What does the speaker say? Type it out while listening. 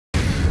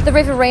The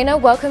Riverina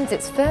welcomes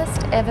its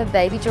first ever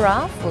baby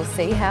giraffe. We'll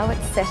see how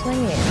it's settling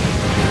in.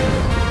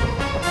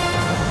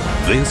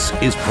 This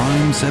is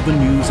Prime 7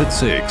 News at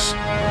 6.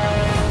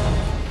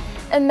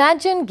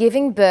 Imagine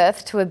giving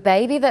birth to a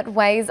baby that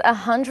weighs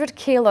 100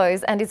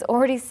 kilos and is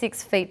already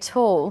 6 feet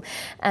tall,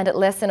 and at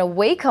less than a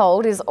week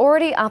old is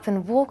already up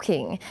and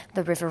walking.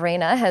 The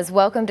Riverina has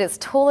welcomed its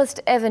tallest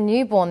ever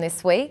newborn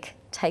this week.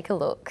 Take a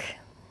look.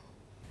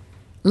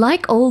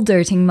 Like all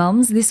doting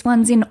mums, this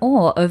one's in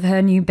awe of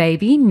her new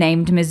baby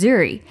named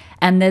Mzuri,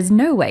 and there's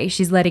no way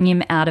she's letting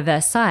him out of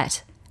her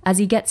sight, as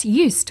he gets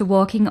used to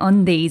walking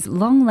on these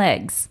long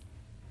legs.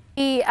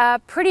 We are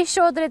pretty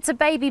sure that it's a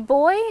baby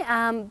boy,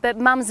 but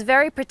Mum's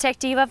very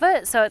protective of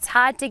it, so it's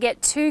hard to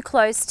get too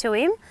close to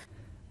him.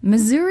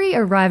 Mzuri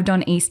arrived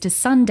on Easter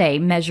Sunday,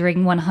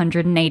 measuring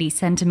 180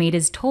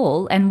 centimetres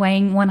tall and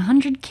weighing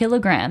 100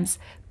 kilograms.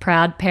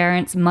 Proud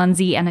parents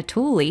Munzi and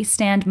Uthuli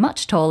stand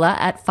much taller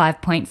at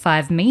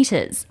 5.5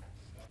 metres.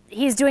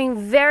 He's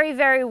doing very,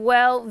 very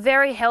well,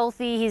 very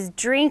healthy. He's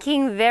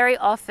drinking very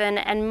often,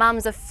 and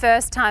Mum's a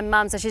first-time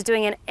mum, so she's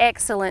doing an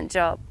excellent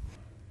job.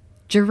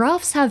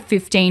 Giraffes have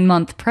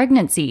 15-month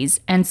pregnancies,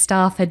 and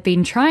staff had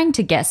been trying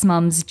to guess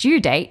Mum's due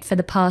date for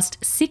the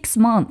past 6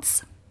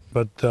 months.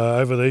 But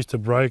over the Easter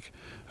break,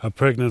 a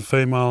pregnant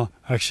female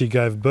actually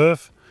gave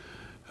birth,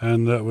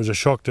 and it was a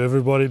shock to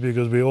everybody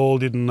because we all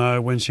didn't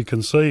know when she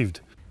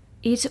conceived.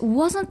 It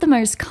wasn't the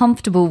most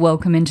comfortable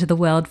welcome into the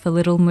world for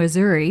little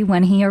Mzuri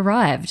when he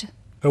arrived.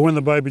 But when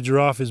the baby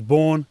giraffe is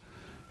born,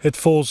 it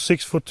falls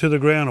 6 foot to the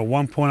ground, or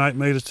 1.8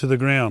 metres to the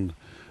ground.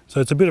 So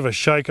it's a bit of a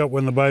shake-up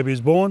when the baby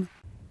is born.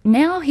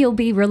 Now he'll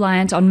be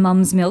reliant on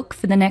Mum's milk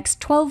for the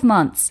next 12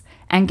 months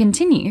and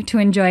continue to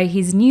enjoy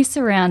his new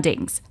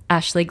surroundings.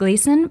 Ashley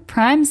Gleeson,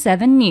 Prime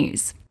 7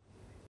 News.